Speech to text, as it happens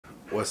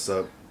What's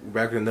up? We're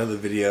back with another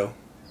video.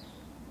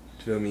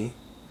 Feel me?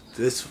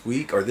 This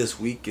week or this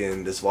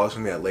weekend, this vlog's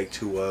gonna be at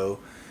Lake2O,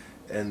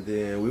 and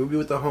then we will be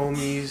with the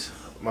homies.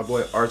 My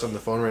boy Art's on the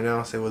phone right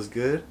now. Say what's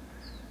good.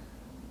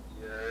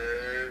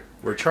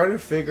 We're trying to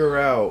figure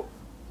out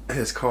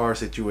his car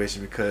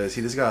situation because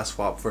he just got a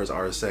swap for his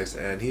RSX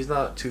and he's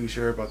not too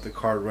sure about the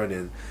car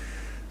running.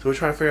 So we're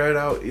trying to figure it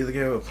out. Either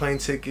get him a plane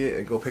ticket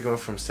and go pick him up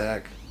from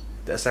Sac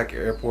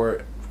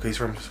Airport because he's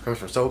comes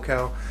from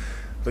SoCal.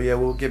 But yeah,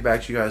 we'll get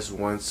back to you guys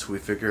once we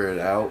figure it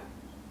out.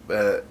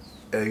 But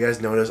you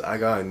guys notice I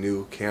got a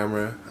new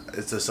camera.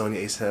 It's a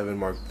Sony A7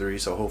 Mark III,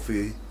 so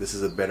hopefully this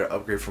is a better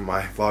upgrade from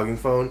my vlogging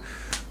phone.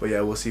 But yeah,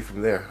 we'll see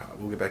from there.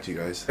 We'll get back to you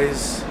guys.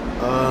 Guys,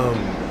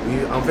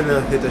 I'm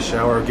finna hit the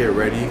shower, get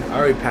ready. I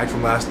already packed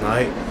from last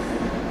night,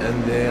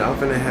 and then I'm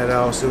finna head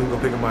out soon, go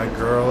pick up my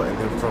girl, and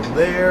then from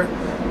there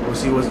we'll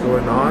see what's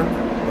going on.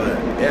 But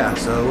yeah,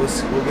 so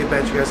we'll get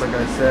back to you guys. Like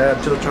I said,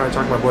 I'm still trying to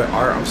talk to my boy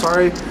Art. I'm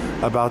sorry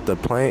about the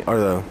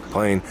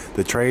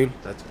the train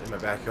that's in my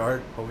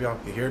backyard. Hope y'all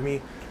can hear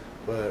me.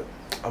 But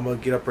I'm gonna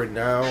get up right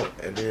now,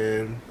 and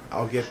then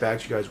I'll get back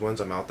to you guys once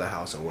I'm out the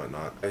house and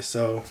whatnot. Okay,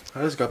 so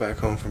I just got back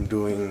home from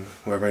doing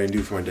whatever I need to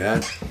do for my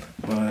dad,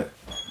 but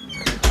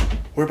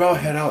we're about to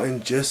head out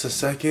in just a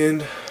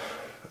second,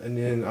 and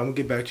then I'm gonna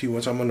get back to you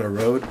once I'm on the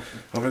road.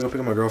 I'm gonna go pick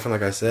up my girlfriend,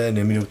 like I said, and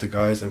then meet up with the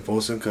guys in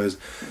Folsom, because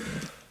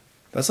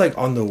that's like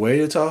on the way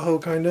to Tahoe,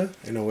 kinda,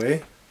 in a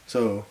way.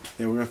 So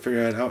yeah, we're gonna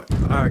figure that out.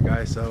 Alright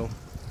guys, so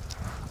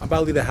I'm about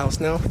to leave the house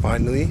now,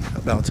 finally,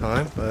 about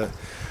time. But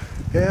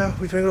yeah,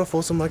 we're gonna go to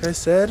Folsom, like I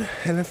said,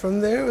 and then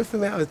from there we're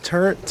gonna have a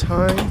time.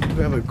 We're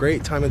gonna have a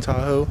great time in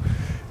Tahoe,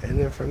 and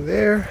then from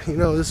there, you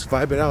know, just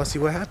vibe it out and see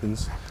what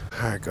happens.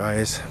 Alright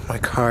guys, my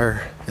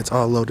car, it's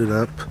all loaded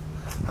up.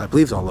 I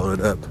believe it's all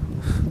loaded up.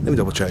 Let me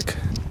double check.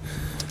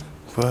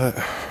 But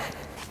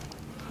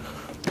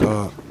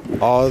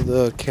all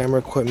the camera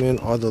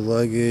equipment, all the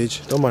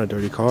luggage, don't mind a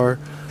dirty car.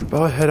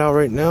 But I'll head out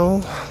right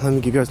now. Let me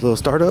give you guys a little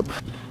startup.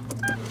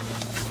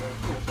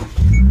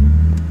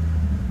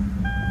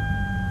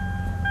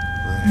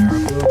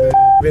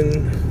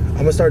 I'm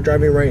gonna start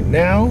driving right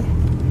now,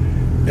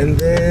 and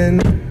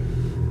then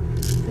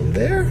from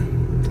there,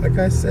 like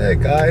I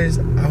said, guys,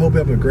 I hope you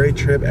have a great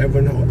trip. I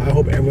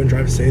hope everyone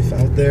drives safe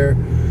out there. You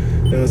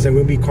know what I'm saying?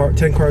 We'll be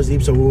 10 cars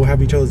deep, so we'll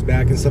have each other's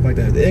back and stuff like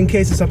that, in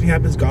case if something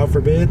happens, God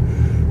forbid.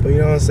 But you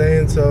know what I'm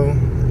saying? So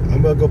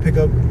I'm gonna go pick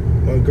up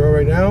my girl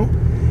right now,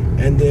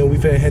 and then we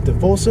finna head to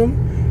Folsom,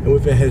 and we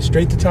finna head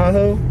straight to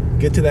Tahoe.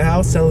 Get to the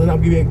house, settle it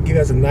up, give you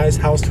guys a nice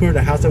house tour.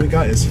 The house that we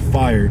got is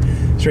fire,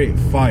 straight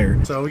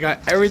fire. So we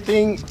got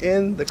everything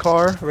in the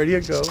car, ready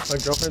to go. My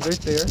girlfriend's right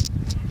there,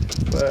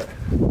 but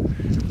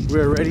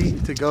we're ready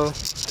to go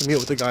to meet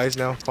with the guys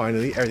now.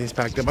 Finally, everything's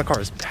packed up. My car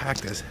is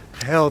packed as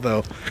hell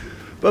though.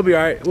 We'll be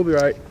all right. We'll be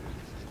all right.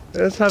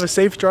 Let's have a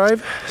safe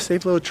drive,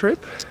 safe little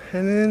trip,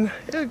 and then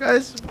yeah,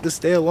 guys, just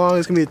stay along.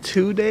 It's gonna be a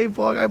 2-day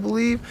vlog, I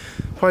believe.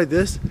 Probably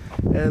this,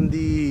 and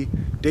the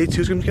day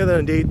 2 is gonna be together,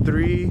 and day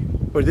 3.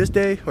 Or this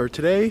day, or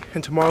today,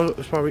 and tomorrow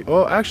is probably,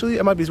 oh, actually,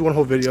 it might be one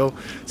whole video,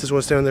 since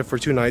we're staying there for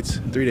 2 nights,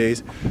 3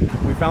 days.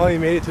 We finally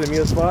made it to the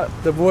meal spot.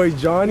 The boy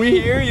Johnny. We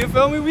here, you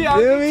feel me? We out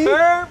the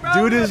curb, bro.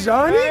 Dude, is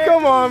Johnny?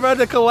 Come on, bro,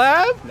 the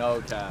collab?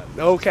 No cap.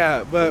 No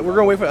cap, but we're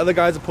gonna wait for other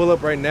guys to pull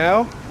up right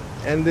now,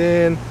 and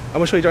then I'm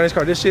gonna show you Johnny's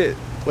car. This shit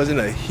wasn't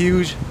a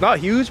huge, not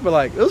huge, but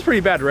like, it was a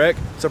pretty bad wreck.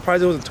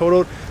 Surprised it wasn't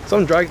totaled.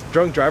 Some drunk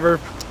driver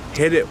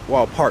hit it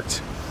while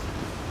parked.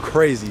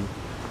 Crazy.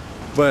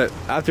 But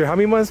after how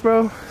many months,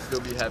 bro?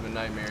 Still be having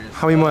nightmares.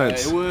 How many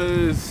months? It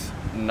was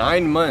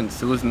 9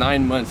 months. It was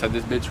 9 months that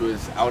this bitch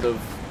was out of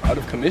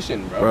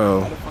commission,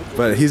 bro.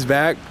 But he's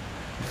back.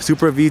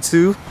 Super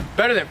V2.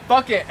 Better than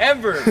fucking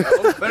ever,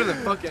 bro. Better than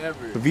fucking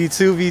ever.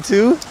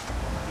 V2.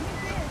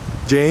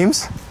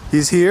 James,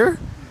 he's here.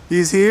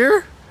 He's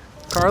here.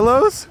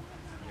 Carlos,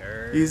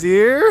 he's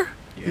here.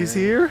 He's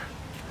here.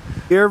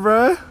 Here,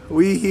 bruh.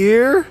 We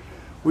here.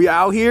 We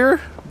out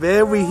here.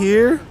 Man, we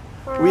here.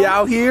 We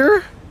out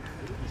here.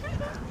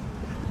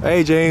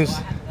 Hey James,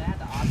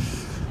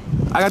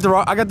 I got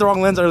the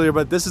wrong lens earlier,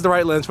 but this is the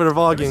right lens for the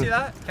vlogging. Can you see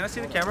that? Can I see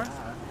the camera?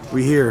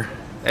 We here.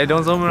 Hey,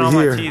 don't zoom in on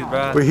my teeth,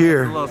 bro. We're here.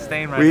 There's a little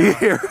stain right we now.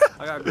 Here.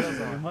 I got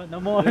grills on. No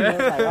more.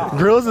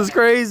 Grills is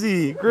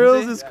crazy.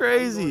 Grills is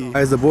crazy.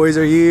 Guys, the boys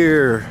are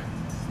here.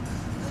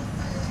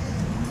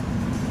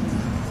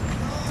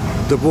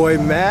 The boy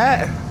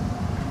Matt.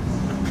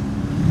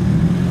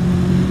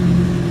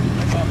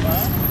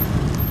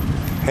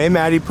 Hey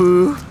Matty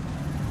Poo.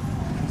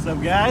 What's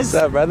up, guys? What's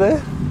up,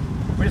 brother?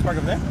 We just park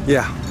up there?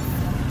 Yeah.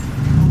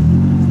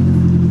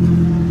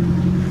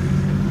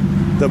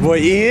 The boy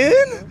Ian.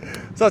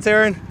 What's up,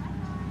 Taryn?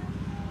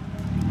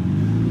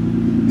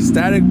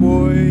 Static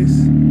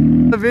boys.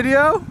 The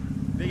video?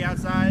 Big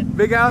outside.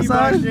 Big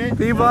outside.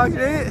 B-block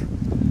shit.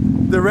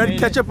 The red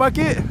ketchup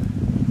bucket.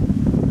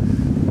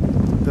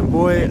 The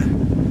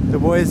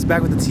boy is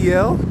back with the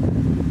TL.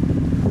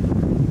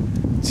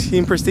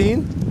 Team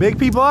Pristine. Big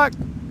P block.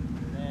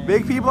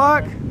 Big P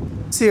block.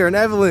 It's here, and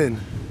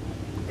Evelyn.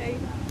 Hey.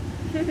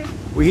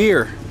 We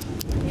here.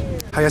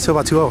 How you guys feel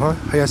about 2-0, huh?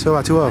 How you guys feel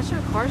about 2-0? Why is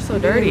your car so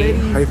dirty?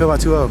 How you feel about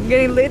 2-0? I'm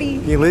getting litty.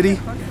 Getting litty?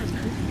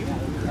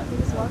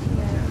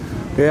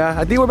 Yeah,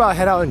 I think we're about to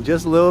head out in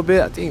just a little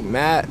bit. I think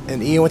Matt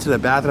and Ian went to the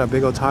bathroom at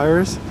Big O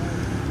Tires.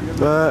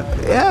 But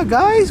yeah,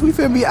 guys, we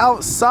finna be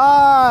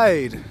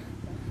outside.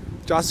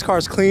 Josh's car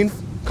is clean,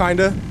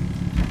 kinda.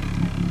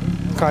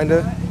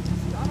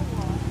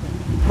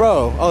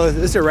 Bro, oh,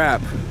 it's a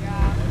wrap.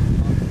 Yeah.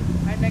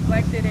 I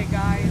neglected it,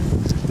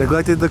 guys.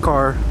 Neglected the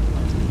car.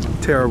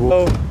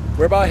 Terrible. So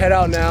we're about to head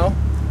out now.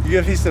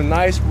 You're gonna see some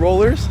nice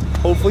rollers.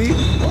 Hopefully,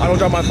 I don't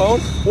drop my phone.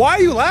 Why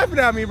are you laughing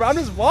at me, bro? I'm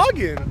just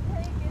vlogging.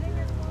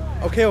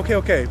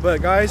 Okay.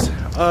 But guys,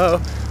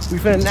 we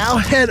finna now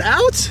head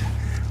out.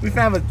 We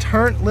finna have a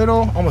turnt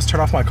little, almost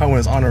turned off my car when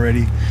it's on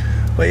already.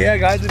 But yeah,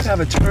 guys, we finna have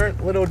a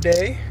turnt little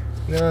day.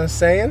 You know what I'm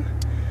saying?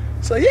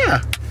 So yeah.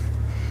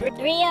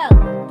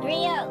 3-0.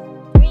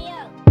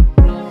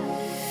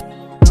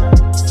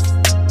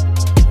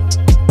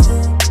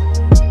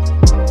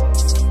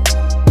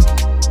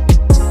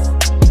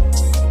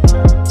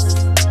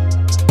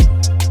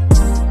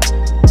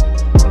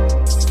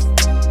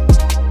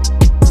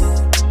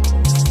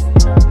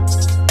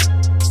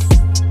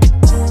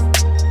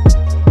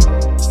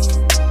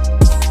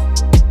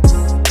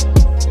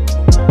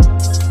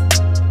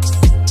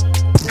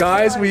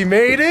 Guys, we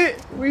made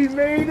it.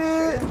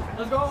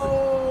 Let's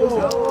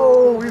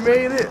go. We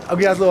made it. I'm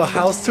getting a little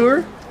house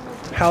tour.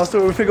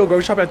 We're finna go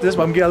grocery shop at this,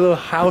 but I'm getting a little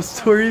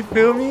house tour, you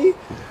feel me?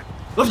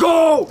 Let's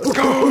go.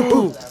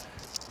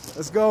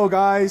 Let's go,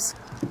 guys.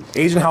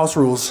 Asian house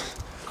rules.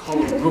 Oh,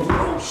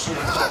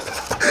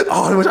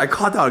 I wish I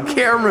caught that on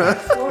camera.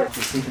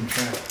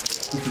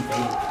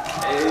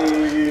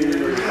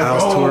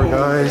 House tour,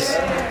 guys.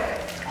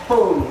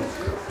 Woo!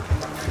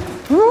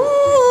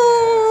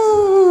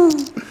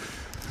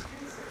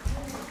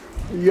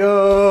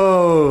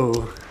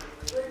 Yo!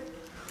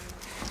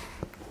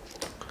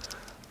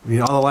 We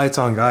need all the lights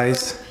on,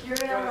 guys.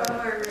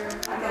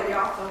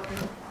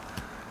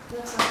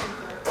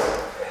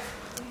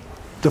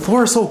 The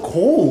floor is so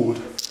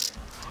cold.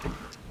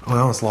 Oh,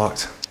 that one's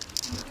locked.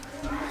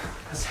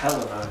 That's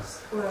hella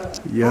nice.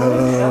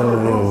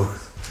 Yo!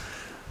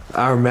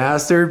 Our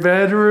master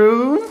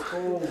bedroom.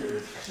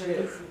 Holy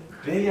shit.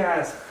 Big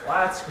ass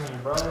flat screen,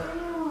 bro.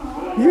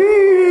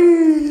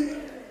 Yee.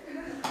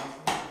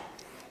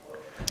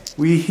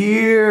 We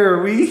here.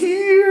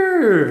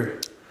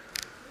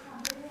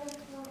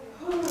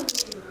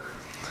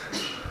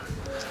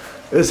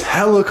 It's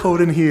hella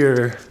cold in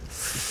here.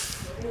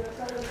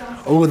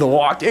 Oh, the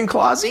walk-in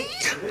closet?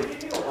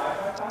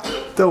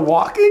 The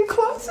walk-in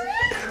closet?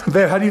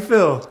 Babe, how do you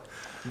feel?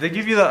 Did they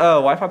give you the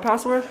Wi-Fi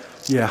password?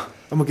 Yeah,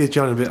 I'm gonna get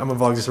you on in a bit. I'm gonna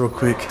vlog this real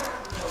quick.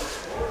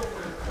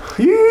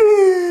 Yeah.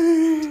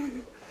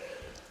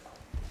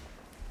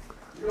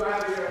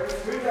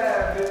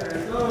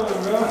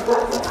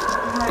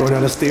 Going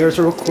down the stairs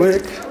real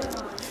quick.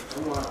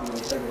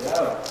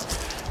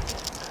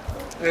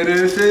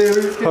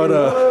 Hold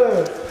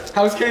up.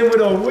 House came with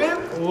a whip.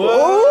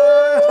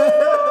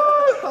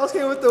 Oh! House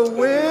came with the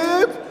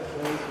whip.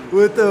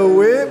 With the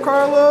whip,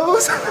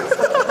 Carlos.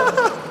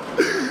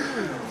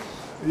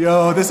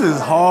 Yo, this is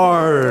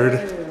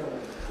hard.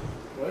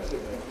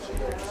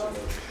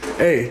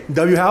 Hey,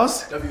 W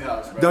house? W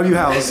house, bro. W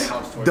house.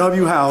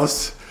 W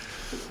house.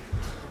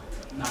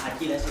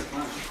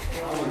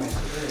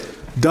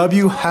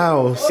 W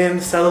house.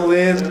 And settle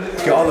in,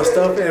 get all the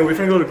stuff in. We're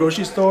finna go to the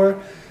grocery store.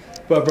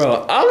 But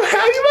bro, I'm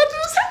happy about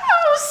this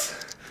house.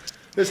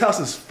 This house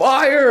is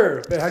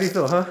fire. Man, how do you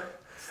feel, huh?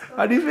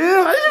 How do you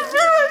feel? How do you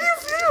feel? How do you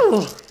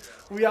feel?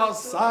 We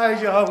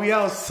outside, y'all. We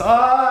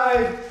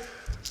outside.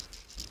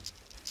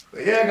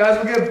 But yeah,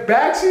 guys, we'll get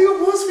back to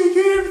you once we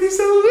get everything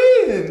settled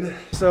in.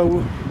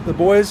 So the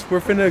boys, we're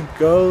finna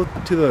go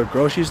to the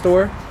grocery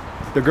store.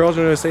 The girls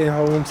are gonna stay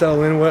home,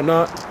 settle in and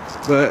whatnot.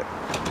 But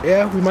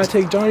yeah, we might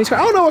take Johnny's car.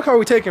 I don't know what car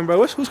we taking, bro.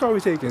 Whose car are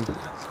we taking?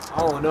 I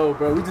don't know,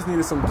 bro. We just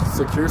needed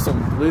secure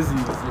some glizzies.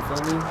 You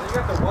feel me? You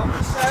got the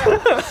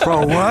 1%? Bro,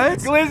 what?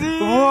 Glizzy!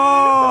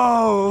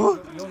 Whoa!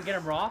 You want to get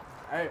them raw?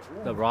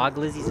 The raw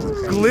glizzies is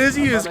crazy.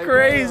 Glizzy is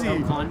crazy.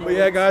 But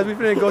yeah, guys, we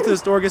finna go to the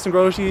store, get some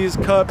groceries,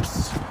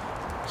 cups,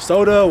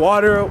 soda,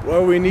 water,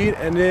 whatever we need,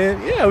 and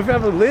then yeah, we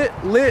have a lit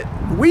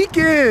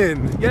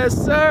weekend. Yes,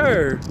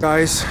 sir.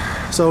 Guys,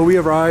 so we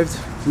arrived.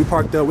 We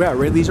parked up. We're at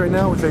Ridley's right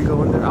now. We're finna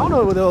go in there. I don't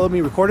know whether they'll let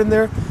me record in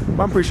there,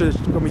 but I'm pretty sure it's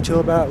gonna be chill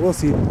about it. We'll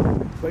see.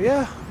 But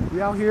yeah,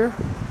 we out here.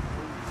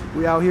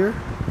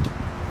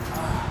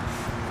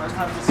 First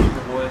time to see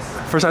the boys.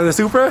 First time to the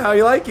Supra. How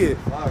you like it?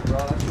 Fuck, bro.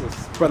 That shit was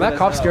Bro, that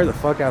cop scared the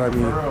fuck out of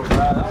me. bro,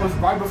 that was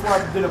right before I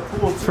did a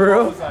pool. For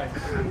real? I was like,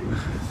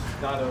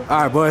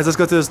 All right, boys, let's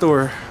go to the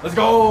store. let's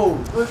go.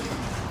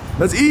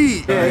 Let's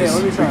eat. Yeah,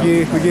 let me try.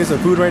 We're getting some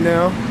food right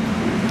now.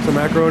 Some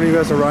macaroni, we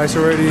got some rice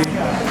already. We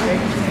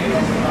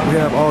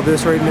have all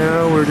this right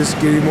now. We're just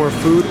getting more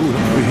food. Ooh,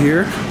 we're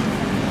here.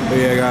 But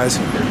yeah, guys,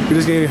 we're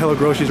just getting hella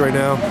groceries right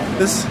now.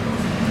 This,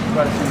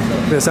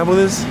 can I sample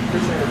this? I'm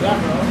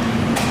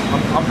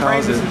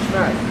How's it?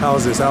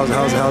 How's this?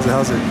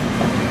 How's it?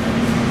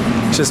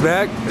 It's just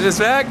back. It's just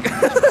back.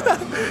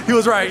 He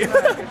was right.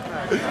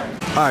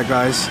 Alright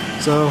guys,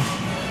 so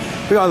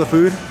we got all the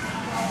food.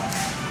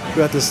 We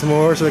got the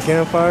s'mores to the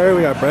campfire.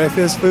 We got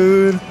breakfast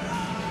food.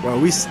 Wow,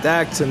 we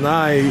stacked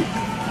tonight.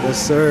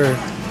 Yes sir.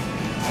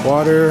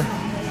 Water.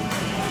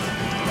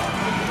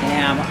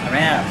 Damn, I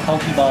ran out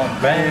of Pokeballs,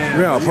 bro.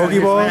 Ran out of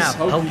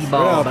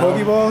Pokeballs?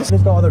 Pokeballs.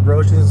 Just got all the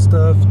groceries and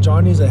stuff.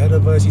 Jonnys ahead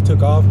of us. He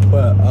took off,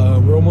 but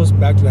we're almost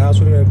back to the house.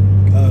 We're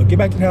gonna get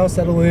back to the house,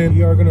 settle in.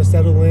 We are gonna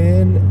settle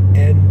in,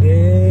 and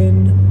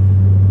then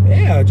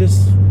yeah,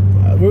 just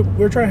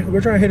we're trying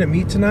to hit a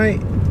meet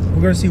tonight.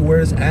 We're gonna see where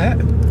it's at.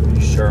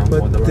 You sure I'm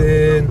But on the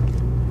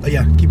then,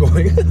 yeah, keep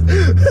going.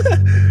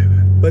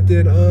 But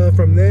then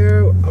from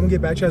there, I'm gonna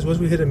get back to you guys once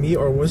we hit a meet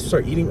or once we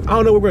start eating. I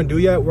don't know what we're gonna do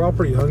yet. We're all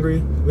pretty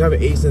hungry. We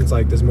haven't ate since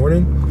like this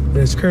morning, and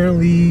it's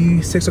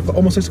currently 6 o'clock,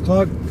 almost 6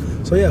 o'clock.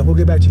 So yeah, we'll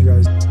get back to you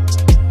guys.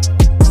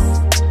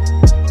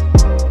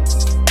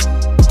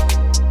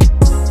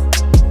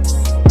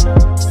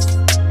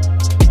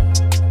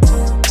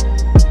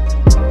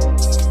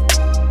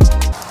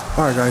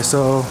 All right, guys.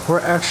 So we're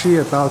actually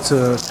about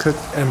to cook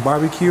and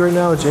barbecue right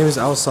now. James is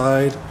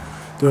outside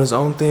doing his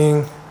own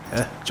thing.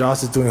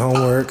 Josh is doing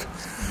homework.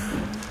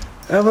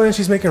 Evelyn,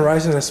 she's making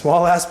rice in a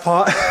small ass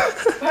pot.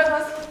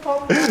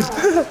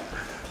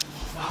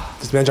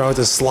 This man John with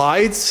the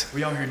slides.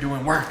 We out here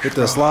doing work. With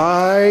the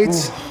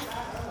slides.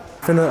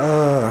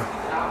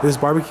 Finna this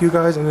barbecue,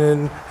 guys, and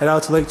then head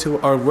out to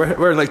Lake2O. Or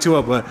we're at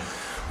Lake2O, but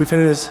we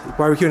finished this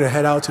barbecue and then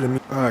head out to the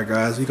meat. All right,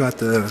 guys, we got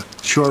the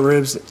short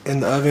ribs in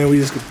the oven. We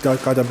just got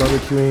the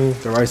barbecuing.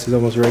 The rice is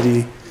almost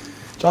ready.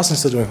 Justin's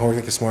still doing homework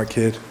like a smart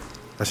kid,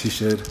 as he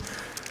should.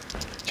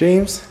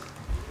 James,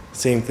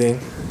 same thing.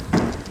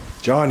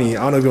 Johnny,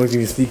 I don't know if you want to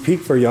give me a sneak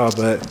peek for y'all,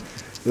 but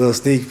a little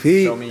sneak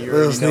peek. Show me you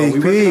little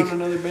sneak peek. On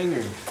another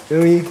banger.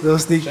 Feel me? Little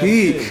sneak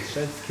peek.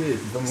 Chef's kid.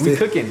 We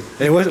cooking.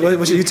 Hey, what's your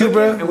YouTube,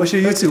 bro? What's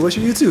your YouTube? What's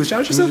your YouTube?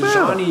 Shout yourself out.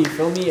 Johnny, you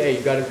feel me? Hey,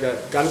 you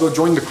gotta go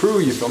join the crew.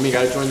 You feel me? You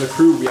gotta join the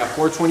crew. We have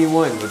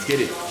 421. Let's get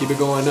it. Keep it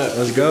going up.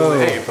 Let's go.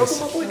 Hey, fuck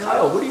my boy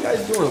Kyle. What are you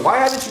guys doing? Why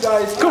haven't you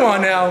guys? Come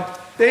on now.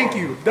 Thank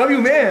you.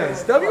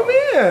 W-Mans.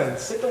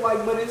 W-Mans. Hit the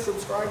like button,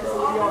 subscribe, bro.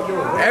 What are y'all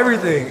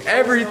doing?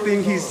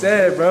 Everything he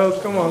said, bro.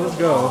 Come on, let's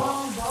go.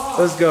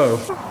 Let's go.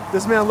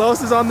 This man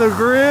Los is on the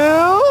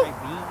grill.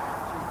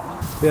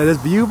 Yeah, this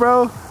view,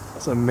 bro.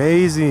 It's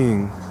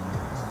amazing.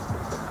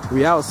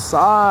 We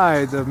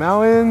outside the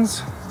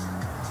mountains.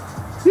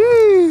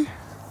 Yee.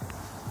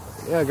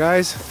 Yeah,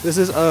 guys. This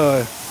is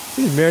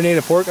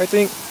marinated pork, I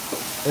think.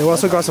 And we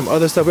also got some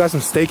other stuff. We got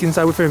some steak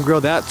inside. We finna grill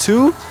that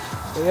too.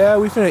 But yeah,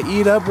 we finna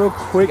eat up real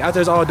quick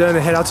after it's all done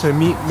and head out to the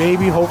meet.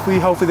 Maybe, hopefully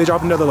they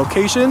drop another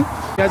location.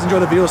 You guys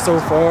enjoy the video so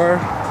far.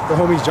 The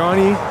homies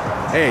Johnny.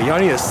 Hey, y'all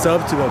need a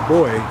sub to the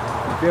boy.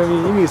 You feel me?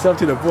 You need a sub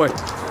to the boy.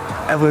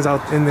 Evelyn's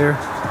out in there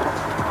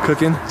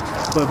cooking.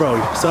 But bro,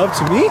 sub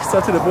to me,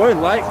 sub to the boy,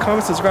 like,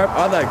 comment, subscribe,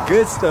 all that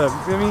good stuff.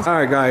 You feel me? All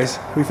right, guys,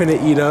 we finna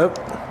eat up.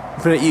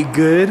 We finna eat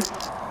good.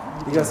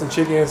 We got some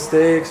chicken and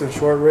steak, some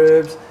short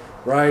ribs,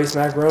 rice,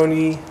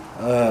 macaroni.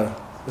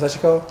 What's that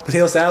shit called?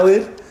 Potato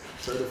salad.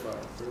 Certified.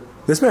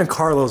 This man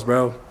Carlos,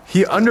 bro,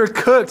 he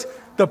undercooked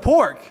the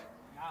pork.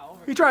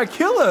 He tried to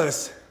kill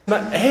us.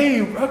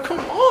 Hey, bro, come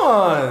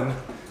on.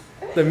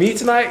 The meet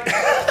tonight.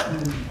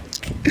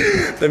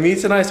 The meet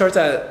tonight starts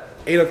at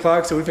 8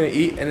 o'clock, so we finna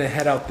eat and then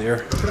head out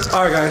there.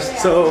 All right,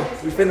 guys, so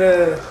we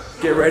finna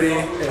get ready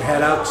and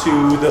head out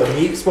to the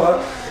meet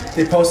spot.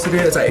 They posted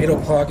it, it's at 8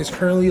 o'clock. It's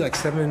currently like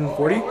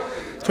 7:40,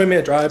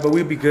 20-minute drive, but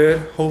we'll be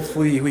good.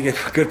 Hopefully we get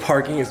good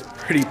parking. It's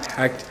pretty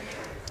packed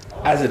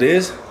as it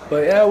is.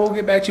 But yeah, we'll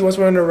get back to you once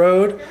we're on the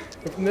road.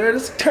 And from there,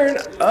 let's turn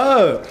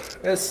up.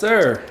 Yes,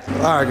 sir.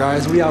 All right,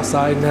 guys, we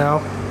outside now.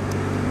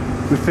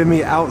 We fit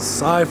me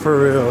outside for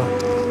real.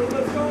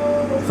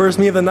 First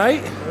meet of the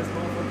night.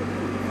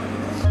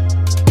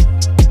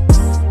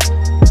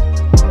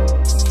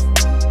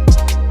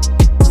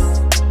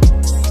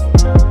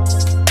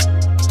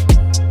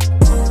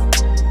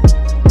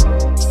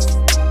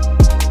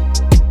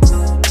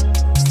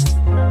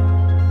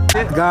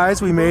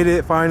 Guys, we made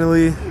it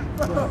finally.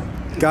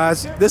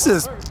 Guys, this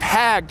is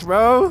packed,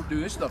 bro.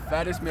 Dude, this is the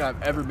fattest meal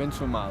I've ever been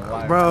to in my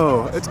life.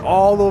 Bro, it's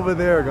all over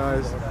there,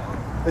 guys.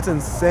 It's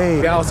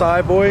insane. We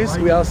outside, boys.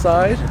 We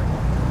outside.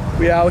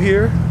 We out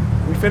here.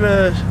 We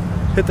finna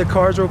hit the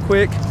cars real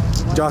quick.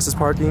 Josh is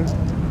parking.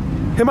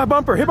 Hit my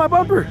bumper, hit my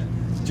bumper.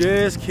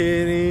 Just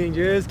kidding,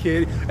 just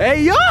kidding.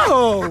 Hey,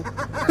 yo!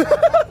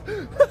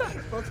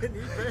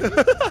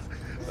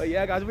 But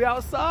yeah, guys, we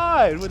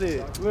outside with it.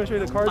 We're gonna show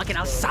you the cars. Fucking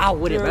outside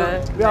with it,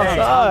 man. We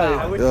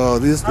outside. Yo,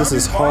 this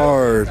is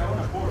hard.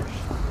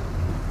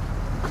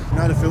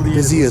 Not affiliated.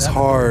 Busy is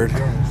hard.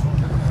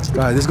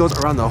 Guys, this goes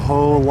around the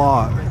whole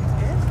lot.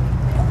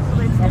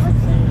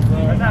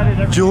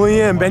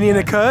 Julian and Benny in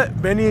the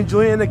cut. Benny and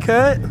Julian in the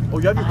cut. Oh,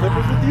 you have your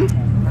clippers with you?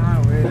 Nah,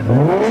 wait.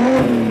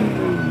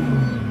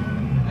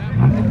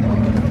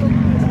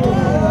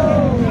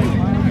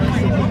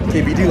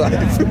 KBD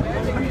live.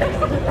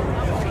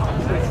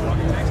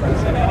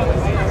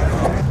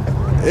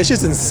 It's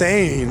just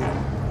insane.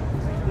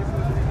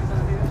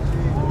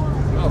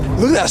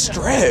 Look at that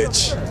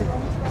stretch.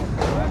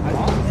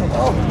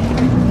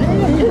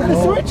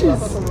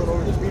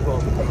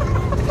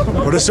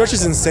 Bro, the stretch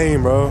is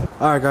insane, bro.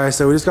 All right, guys,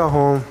 so we just got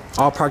home,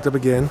 all parked up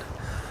again,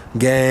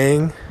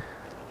 gang.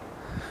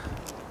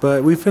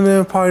 But we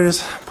finna probably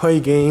just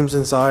play games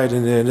inside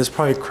and then just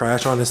probably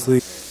crash,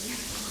 honestly.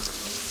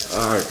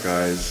 All right,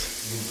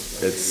 guys,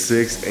 it's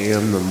 6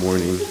 a.m. in the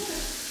morning.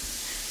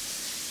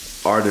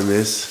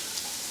 Artemis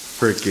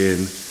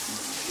freaking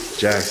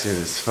Jackson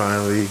is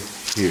finally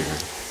here.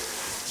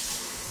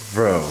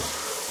 Bro.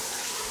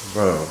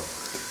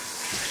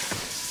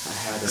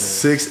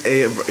 6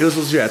 a.m. It was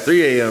supposed to be at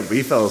 3 a.m., but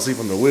he fell asleep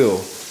on the wheel.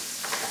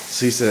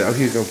 So he said, okay,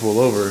 he's gonna pull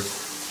over.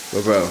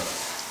 But bro,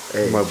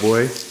 hey, my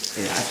boy.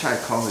 Hey, I tried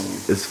calling you.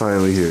 It's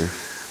finally here.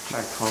 I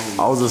tried calling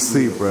you. I was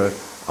asleep, bro.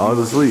 I was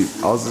asleep.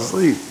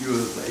 You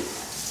was like,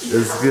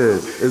 It's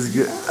good. It's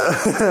good.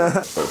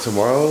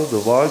 Tomorrow, the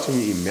vlog's gonna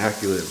be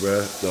immaculate,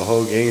 bro. The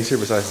whole gang's here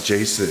besides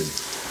Jason.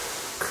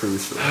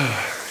 crucial.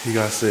 He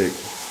got sick.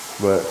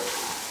 But,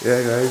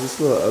 yeah, guys, just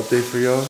a little update for y'all.